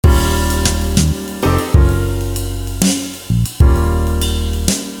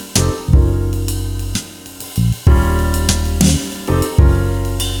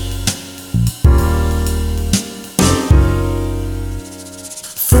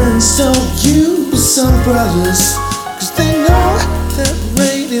Friends don't use umbrellas, 'cause they know that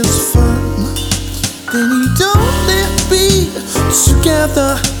rain is fun. They need only be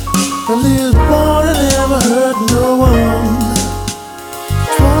together. A little water never hurt no one.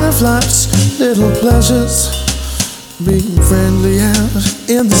 It's one of life's little pleasures, being friendly out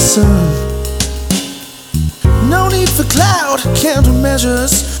in the sun. No need for cloud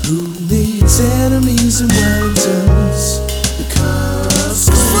countermeasures. Who needs enemies and Wellingtons? Because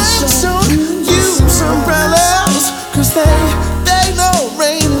friends don't use umbrellas, 'cause they know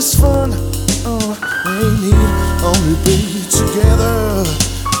rain is fun. Oh, they need only be together.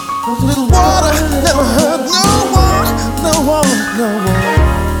 A little water never hurt no one, no one, no one.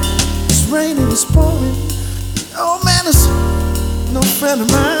 It's raining, it's pouring. Oh man, it's no friend of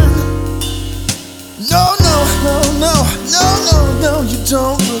mine. No, no, no, no, no, no, no, you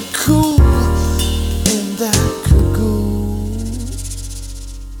don't look cool.